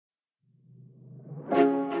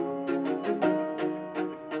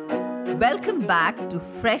Welcome back to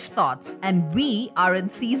Fresh Thoughts, and we are in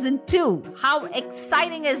season 2. How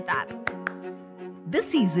exciting is that? This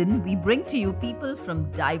season, we bring to you people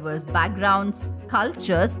from diverse backgrounds,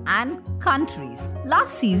 cultures, and countries.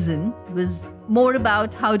 Last season was more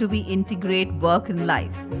about how do we integrate work and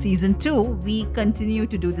life. Season 2, we continue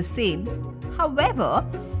to do the same. However,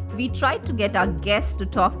 we tried to get our guests to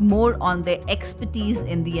talk more on their expertise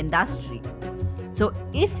in the industry. So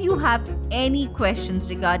if you have any questions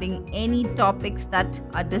regarding any topics that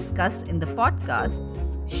are discussed in the podcast,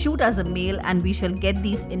 shoot us a mail and we shall get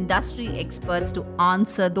these industry experts to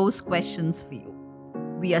answer those questions for you.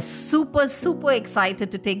 We are super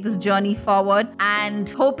excited to take this journey forward and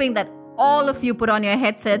hoping that all of you put on your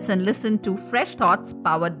headsets and listen to Fresh Thoughts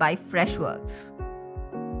powered by Freshworks.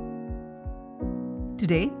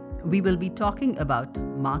 Today, we will be talking about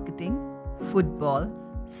marketing, football,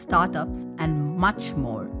 startups, and much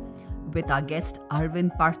more with our guest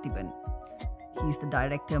Arvind Parthiban. He's the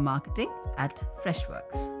Director Marketing at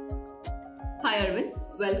Freshworks. Hi Arvind,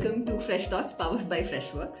 welcome to Fresh Thoughts powered by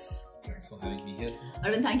Freshworks. Thanks for having me here.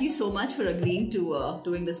 Arvind, thank you so much for agreeing to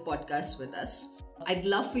doing this podcast with us. I'd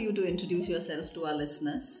love for you to introduce yourself to our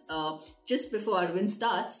listeners. Just before Arvind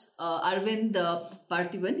starts, Arvind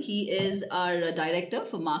Parthiban, he is our Director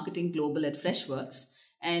for Marketing Global at Freshworks.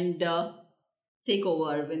 And take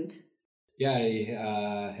over, Arvind. Yeah,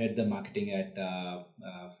 I head the marketing at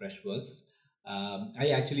Freshworks. I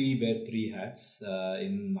actually wear 3 hats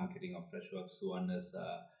in marketing of Freshworks. One is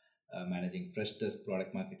managing Fresh Desk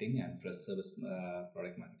product marketing and Fresh Service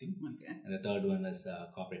product marketing. Okay. And the third one is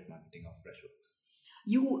corporate marketing of Freshworks.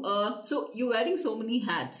 So you're wearing so many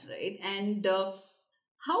hats, right? And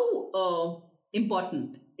how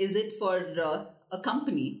important is it for a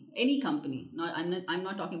company, any company? I'm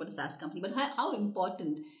not talking about a SaaS company, but how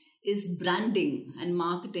important is branding and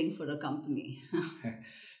marketing for a company?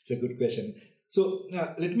 It's a good question. So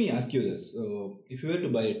let me ask you this: if you were to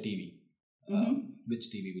buy a TV, which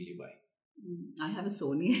TV will you buy? I have a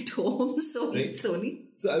Sony at home, so right? It's Sony.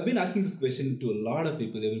 So I've been asking this question to a lot of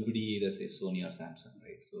people. Everybody either says Sony or Samsung,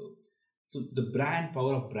 right? So the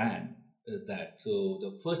power of brand is that. So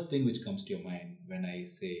the first thing which comes to your mind when I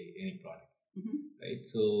say any product, right?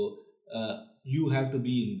 So you have to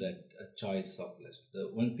be in that choice of list.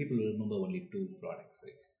 When people will remember only 2 products,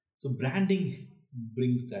 right? So branding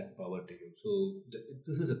brings that power to you. So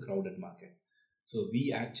this is a crowded market. So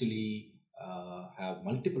we actually have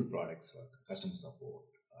multiple products like customer support,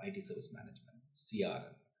 IT service management,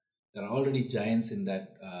 CRM. There are already giants in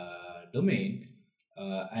that domain,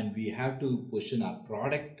 and we have to position our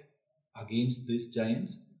product against these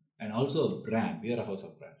giants, and also a brand. We are a house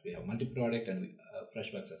of brands. We have multi-product, and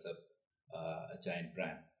Freshworks as a giant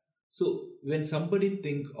brand. So when somebody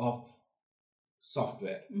think of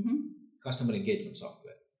software, customer engagement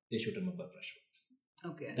software, they should remember Freshworks.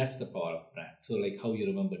 Okay. That's the power of brand. So like how you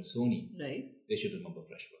remembered Sony, right? They should remember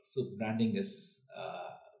Freshworks. So branding is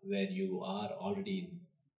where you are already in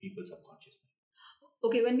people's subconscious mind.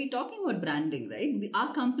 Okay, when we're talking about branding, right?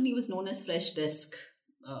 Our company was known as Fresh Desk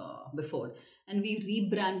before, and we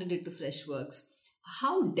rebranded it to Freshworks.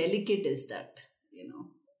 How delicate is that?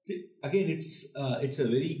 Again, it's a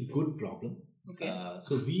very good problem. Okay.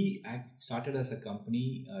 So we started as a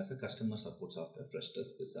company as a customer support software. Fresh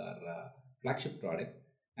Desk is our flagship product,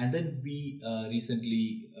 and then we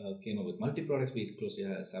recently came up with multi-products. We close to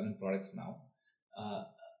have 7 products now.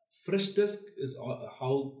 Fresh Desk is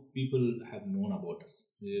how people have known about us.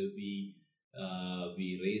 We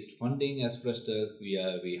raised funding as Fresh Desk.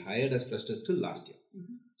 We hired as Fresh Desk till last year.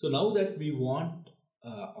 So now that we want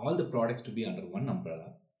all the products to be under one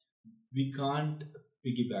umbrella, we can't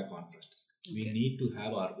piggyback on Fresh Desk. Okay. We need to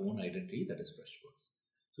have our own identity, that is Freshworks.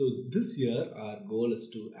 So this year, our goal is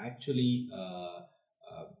to actually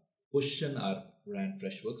position our brand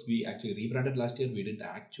Freshworks. We actually rebranded last year. We didn't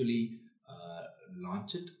actually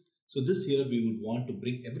launch it. So this year, we would want to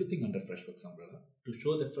bring everything under Freshworks umbrella to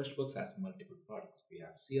show that Freshworks has multiple products. We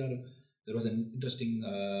have CRM. There was an interesting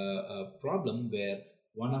problem where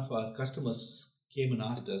one of our customers came and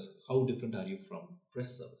asked us, how different are you from Fresh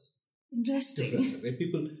Service? Interesting. Right?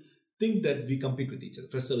 People think that we compete with each other.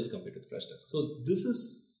 Fresh Service compete with Fresh Desk. So this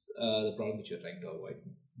is the problem which we're trying to avoid.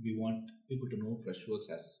 We want people to know Freshworks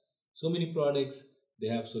has so many products. They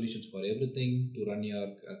have solutions for everything, to run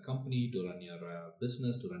your company, to run your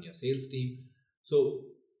business, to run your sales team. So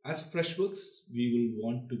as Freshworks, we will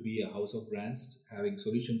want to be a house of brands, having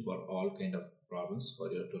solution for all kind of problems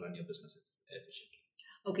for you to run your business efficiently.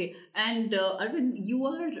 Okay, and Arvind,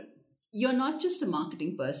 you're not just a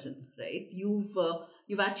marketing person, right?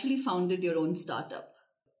 You've actually founded your own startup.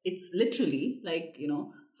 It's literally like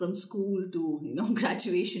from school to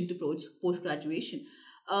graduation to post graduation,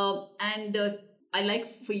 and I like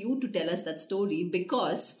for you to tell us that story,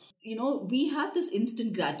 because we have this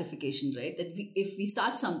instant gratification, right? That if we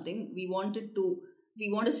start something, we want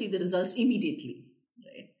to see the results immediately,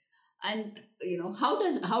 right? And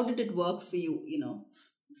how did it work for you,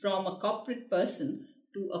 from a corporate person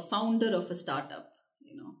to a founder of a startup,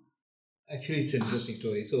 Actually, it's an interesting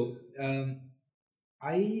story. So,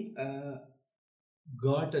 I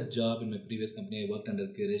got a job in my previous company. I worked under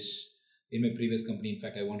Girish in my previous company. In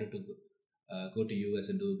fact, I wanted to go to US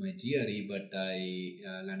and do my GRE, but I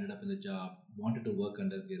landed up in the job. Wanted to work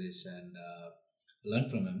under Girish and learn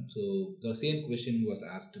from him. So the same question was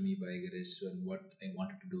asked to me by Girish and what I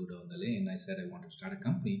wanted to do down the lane. I said I wanted to start a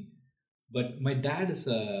company, but my dad is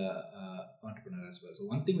a entrepreneur as well. So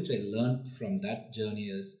one thing which I learned from that journey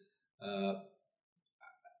is uh,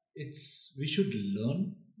 we should learn,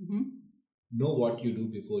 know what you do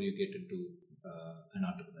before you get into an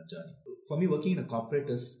entrepreneur journey. For me, working in a corporate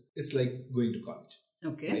is like going to college.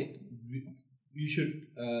 Okay. Right? You should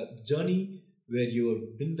the journey where you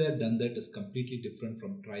have been there, done that is completely different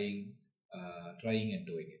from trying and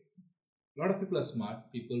doing it. A lot of people are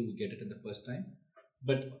smart people who get it in the first time,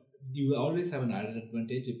 but you always have an added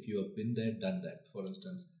advantage if you have been there, done that. For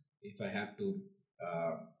instance, if I have to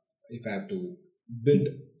bid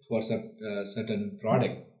for certain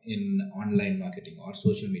product in online marketing or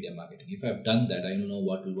social media marketing, if I've done that, I know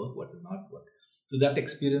what will work, what will not work. So that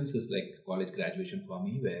experience is like college graduation for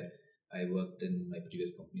me, where I worked in my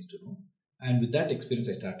previous companies to know. And with that experience,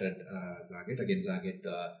 I started Zaget. Again, Zaget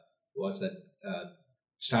was a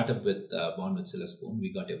startup born with silver spoon.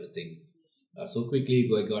 We got everything so quickly.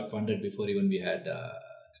 We got funded before even we had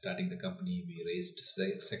starting the company. We raised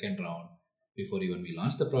second round before even we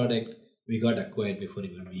launched the product. We got acquired before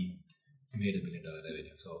even we made $1 million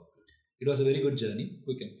revenue. So it was a very good journey,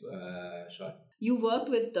 quick and short. You worked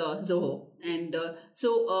with Zoho, and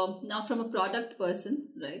so now from a product person,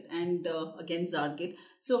 right? And again, Zargit.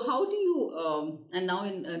 So how do you? And now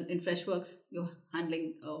in Freshworks, you're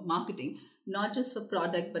handling marketing, not just for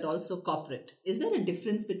product but also corporate. Is there a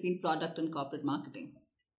difference between product and corporate marketing?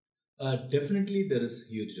 Definitely, there is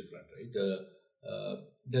huge difference, right?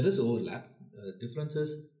 There is overlap. Difference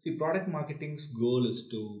is, see, product marketing's goal is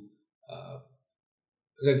to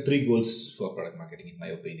there are three goals for product marketing, in my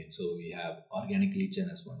opinion. So we have organic lead gen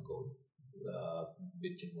as one goal,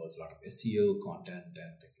 which involves a lot of SEO, content,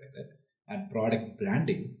 and things like that, and product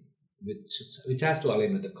branding, which has to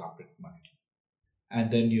align with the corporate marketing.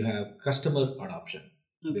 And then you have customer adoption.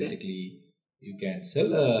 Okay. Basically, you can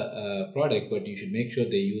sell a product, but you should make sure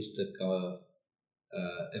they use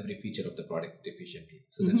every feature of the product efficiently.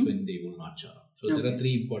 So that's when they will not churn out. So there are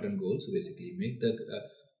three important goals. So basically,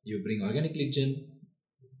 you bring organic lead gen,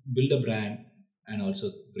 build a brand, and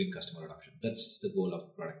also bring customer adoption. That's the goal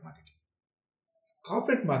of product marketing.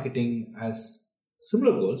 Corporate marketing has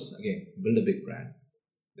similar goals. Again, build a big brand.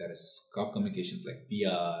 There is corp communications like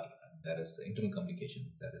PR, there is internal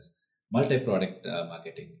communication, there is multi-product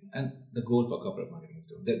marketing, and the goal for corporate marketing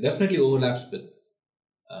is there definitely overlaps with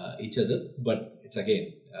each other, but it's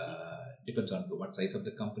again depends on what size of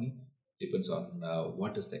the company, depends on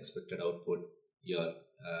what is the expected output, your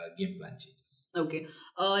game plan changes. Okay.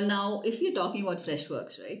 Now, if you're talking about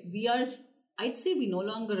Freshworks, right? I'd say we no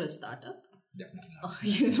longer a startup. Definitely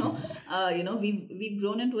not. We've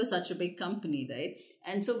grown into such a big company, right?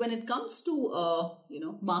 And so when it comes to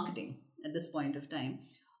marketing at this point of time,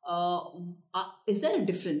 is there a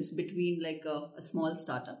difference between like a small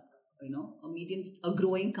startup, a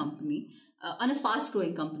growing company, and a fast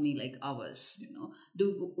growing company like ours?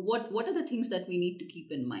 What are the things that we need to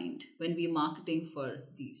keep in mind when we're marketing for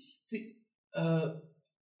these? See,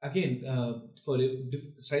 again, for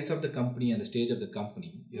size of the company and the stage of the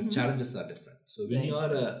company, your challenges are different. So when you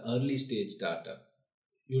are an early stage startup,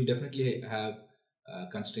 you will definitely have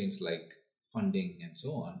constraints like funding and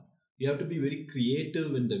so on. You have to be very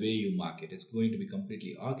creative in the way you market. It's going to be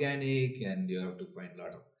completely organic, and you have to find a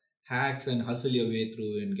lot of hacks and hustle your way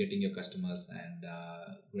through in getting your customers and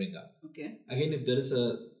growing up. Okay. Again, if there is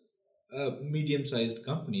a medium-sized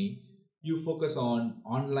company, you focus on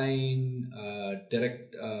online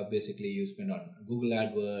direct. Basically, you spend on Google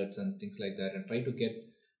AdWords and things like that, and try to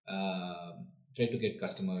get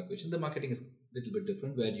customer acquisition. The marketing is a little bit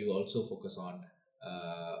different, where you also focus on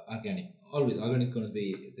organic. Always organic going to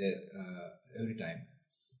be there every time.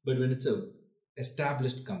 But when it's a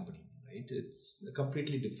established company, right, it's a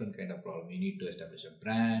completely different kind of problem. You need to establish a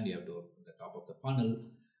brand. You have to open the top of the funnel.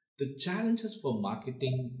 The challenges for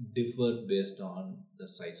marketing differ based on the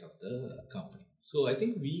size of the company. So I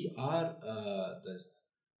think we are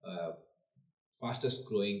fastest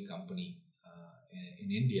growing company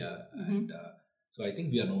in India, and so I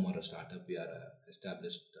think we are no more a startup; we are a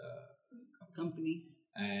established Company.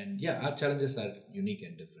 and yeah, our challenges are unique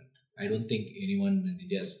and different. I don't think anyone in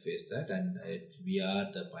India has faced that, and we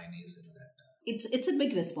are the pioneers in that. It's a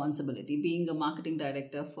big responsibility being a marketing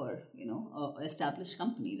director for a established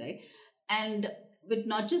company, right? And with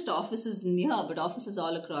not just offices near but offices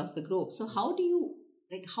all across the globe. So how do you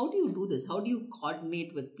do this? How do you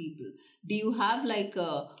coordinate with people? Do you have like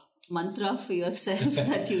a mantra for yourself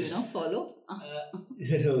that you follow?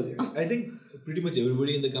 I think pretty much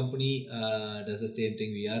everybody in the company does the same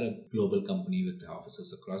thing. We are a global company with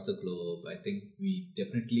offices across the globe. I think we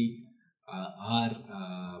definitely are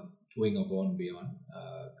going above and beyond.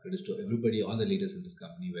 Credits to everybody, all the leaders in this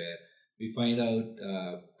company, where we find out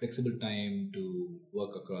flexible time to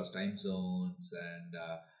work across time zones, and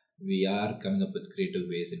we are coming up with creative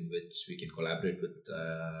ways in which we can collaborate with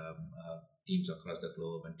teams across the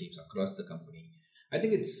globe and teams across the company. I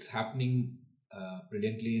think it's happening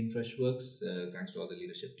brilliantly in Freshworks, thanks to all the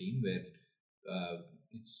leadership team, where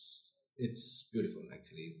it's beautiful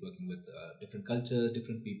actually working with different cultures,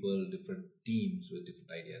 different people, different teams with different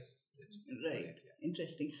ideas. It's Right. brilliant, yeah.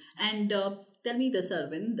 Interesting. And tell me this,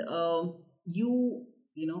 Arvind.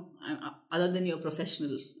 Other than your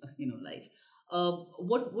professional, life,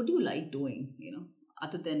 what do you like doing?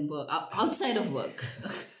 Other than work, outside of work.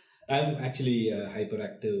 I'm actually a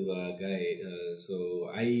hyperactive guy, so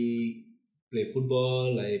I play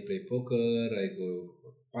football, I play poker, I go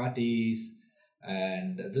for parties,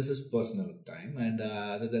 and this is personal time. And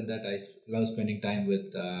other than that, love spending time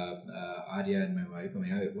with Arya and my wife.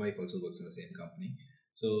 My wife also works in the same company,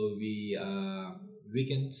 so we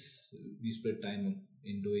weekends we split time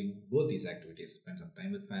in doing both these activities. Spend some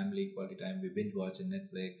time with family, quality time. We binge watch on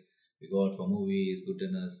Netflix. We go out for movies, good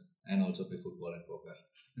dinners, and also play football and poker.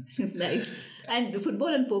 Nice. And football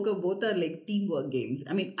and poker both are like teamwork games.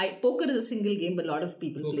 I mean, poker is a single game, but a lot of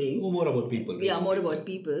people playing. More about people. Yeah, more about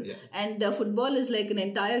people. Yeah. And football is like an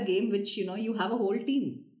entire game which you have a whole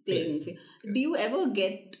team playing. Yeah. Do you ever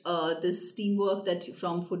get this teamwork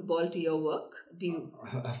from football to your work? Do you?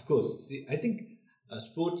 Of course. See, I think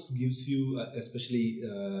sports gives you, especially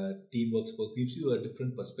teamwork sport, gives you a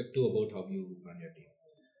different perspective about how you run your team.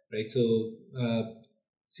 Right. So,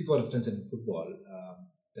 see, for instance, in football,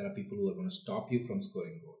 there are people who are going to stop you from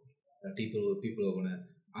scoring a goal. There are people who are going to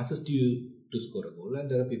assist you to score a goal,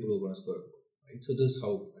 and there are people who are going to score a goal. Right. So, this is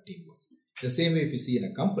how a team works. The same way, if you see in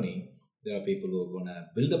a company, there are people who are going to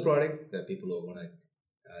build the product. There are people who are going to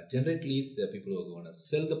generate leads. There are people who are going to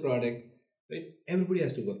sell the product. Right. Everybody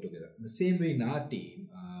has to work together. The same way in our team,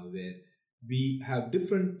 where we have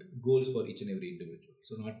different goals for each and every individual.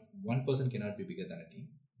 So, not one person cannot be bigger than a team.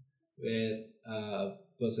 Where a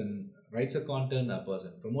person writes a content, a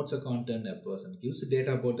person promotes a content, a person gives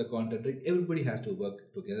data about the content. Right? Everybody has to work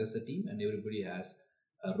together as a team, and everybody has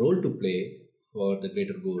a role to play for the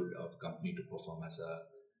greater good of company to perform as a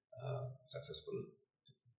successful.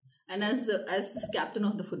 And as this captain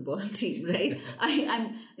of the football team, right?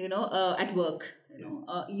 I'm at work.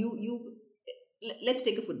 Let's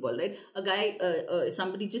take a football, right? A guy,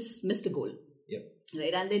 somebody just missed a goal. Yep.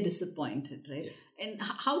 Right, and they're disappointed, right? Yeah. And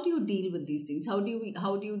how do you deal with these things? How do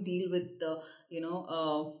you deal with the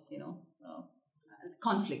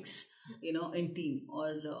conflicts, in team,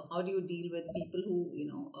 or how do you deal with people who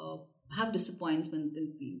have disappointment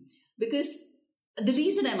in team? Because the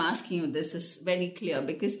reason I'm asking you this is very clear,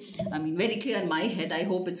 because very clear in my head. I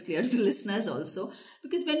hope it's clear to the listeners also,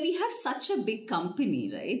 because when we have such a big company,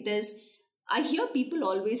 right? I hear people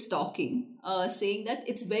always talking, saying that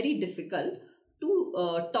it's very difficult to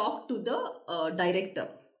talk to the director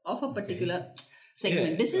of a particular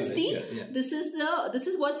segment. Yeah, this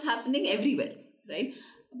is what's happening everywhere, right?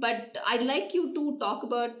 But I'd like you to talk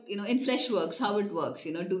about in Freshworks how it works.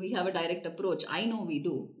 Do we have a direct approach? I know we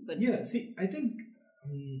do, but yeah. See, I think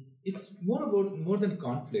it's more than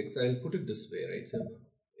conflicts. I'll put it this way, right? So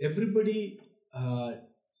everybody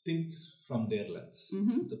thinks from their lens.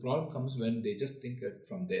 Mm-hmm. The problem comes when they just think it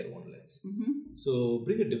from their own lens. Mm-hmm. So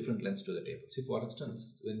bring a different lens to the table. See, for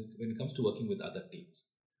instance, when it comes to working with other teams,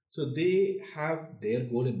 so they have their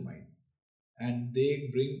goal in mind, and they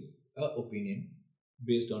bring an opinion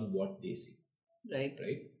based on what they see. Right.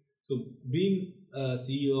 So being a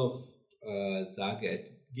CEO of Zagat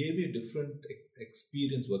gave me a different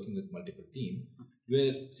experience working with multiple teams.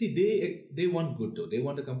 Where they want good though. They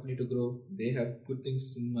want the company to grow. They have good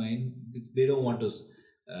things in mind. They don't want to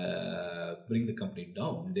bring the company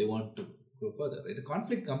down. They want to grow further. Right? The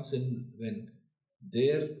conflict comes in when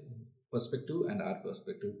their perspective and our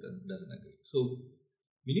perspective doesn't agree. So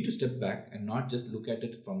we need to step back and not just look at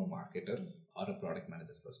it from a marketer or a product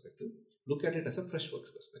manager's perspective. Look at it as a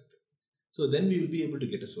Freshworks perspective. So then we will be able to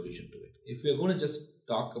get a solution to it. If we are going to just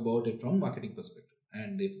talk about it from marketing perspective,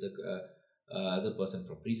 and if the other person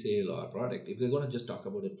from pre-sale or product, if they're going to just talk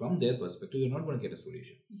about it from their perspective, you're not going to get a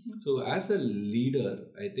solution. So as a leader,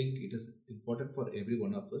 I think it is important for every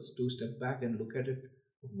one of us to step back and look at it.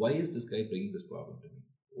 Why is this guy bringing this problem to me?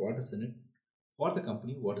 What is in it for the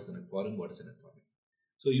company? What is in it for him? What is in it for me?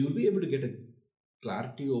 So you'll be able to get a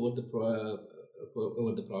clarity over the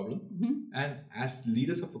problem. And as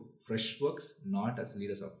leaders of Freshworks, not as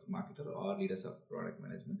leaders of marketer or leaders of product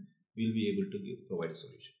management, we'll be able to provide a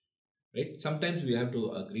solution. Right? Sometimes we have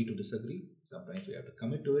to agree to disagree. Sometimes we have to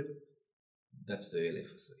commit to it. That's the way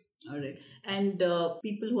life is. All right. And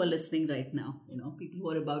people who are listening right now, people who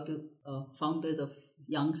are about to founders of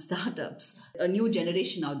young startups, a new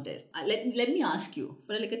generation out there. Let me ask you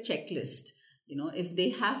for like a checklist. If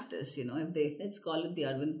they have this, if they, let's call it the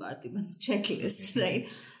Arvind Parthiban's checklist, right?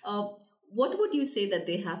 What would you say that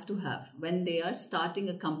they have to have when they are starting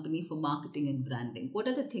a company for marketing and branding? What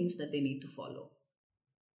are the things that they need to follow?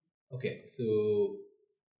 Okay, so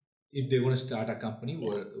if they want to start a company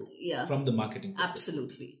from the marketing perspective.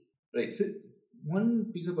 Absolutely. Right. So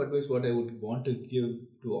one piece of advice what I would want to give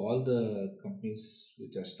to all the companies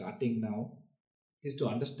which are starting now is to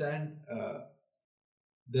understand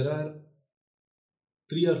there are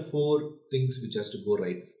 3 or 4 things which has to go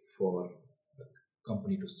right for a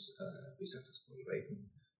company to be successful, right?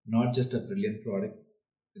 Not just a brilliant product,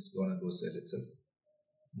 it's going to go sell itself.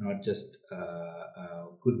 Not just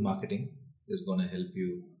good marketing is going to help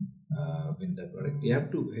you win that product. You have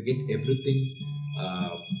to get everything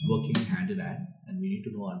working hand in hand, and we need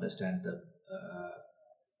to understand the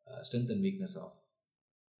strength and weakness of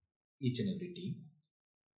each and every team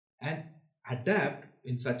and adapt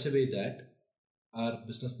in such a way that our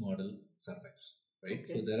business model survives, right?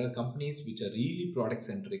 Okay. So there are companies which are really product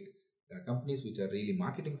centric, there are companies which are really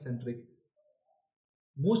marketing centric.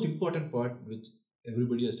 Most important part which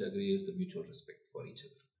everybody has to agree is the mutual respect for each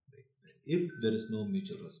other, right? If there is no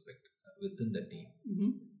mutual respect within the team,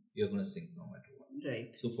 you're going to sink no matter what.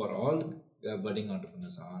 Right. So for all the budding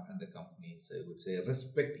entrepreneurs and the companies, I would say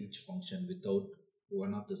respect each function. Without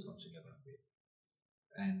one of this function, you're going to fail.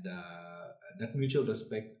 And that mutual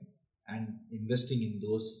respect and investing in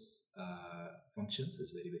those functions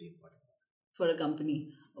is very, very important for a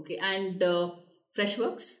company. Okay, and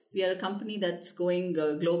Freshworks, we are a company that's going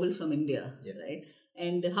global from India, right?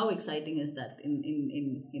 And how exciting is that in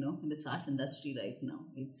the SaaS industry right now?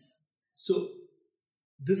 So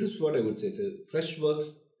this is what I would say. So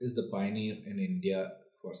Freshworks is the pioneer in India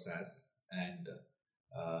for SaaS, and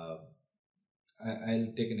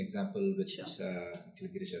I'll take an example which actually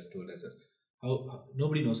Girish has told us. How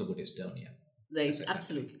nobody knows about Estonia. Right,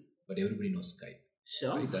 absolutely. But everybody knows Skype.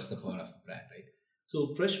 Sure. Right? That's the power of a brand, right?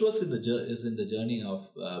 So Freshworks is in the journey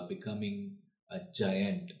of becoming a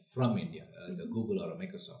giant from India, like a Google or a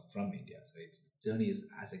Microsoft from India. Right? The journey is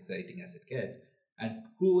as exciting as it gets. And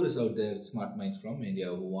whoever is out there, smart minds from India,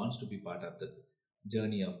 who wants to be part of the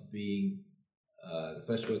journey of being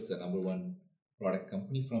Freshworks, the number one product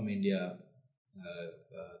company from India,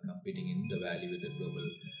 competing in the value with the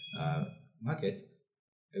global market,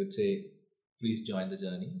 I would say please join the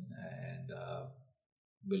journey and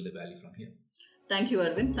build the value from here. Thank you,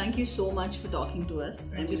 Arvind. Thank you so much for talking to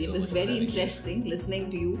us. It was very interesting listening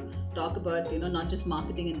to you talk about not just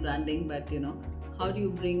marketing and branding, but how do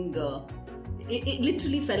you bring it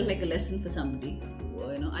literally felt like a lesson for somebody.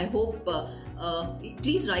 I hope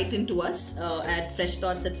please write into us at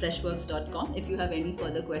freshthoughts@freshworks.com if you have any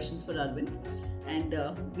further questions for Arvind, and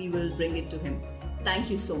we will bring it to him. Thank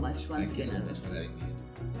you so much once again, Arvind. Thank you so much for having me.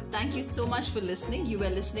 Thank you so much for listening. You were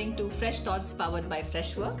listening to Fresh Thoughts powered by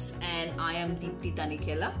Freshworks, and I am Deepti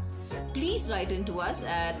Tanikela. Please write into us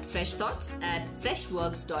at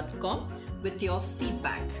freshthoughts@freshworks.com with your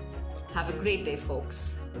feedback. Have a great day,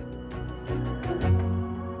 folks.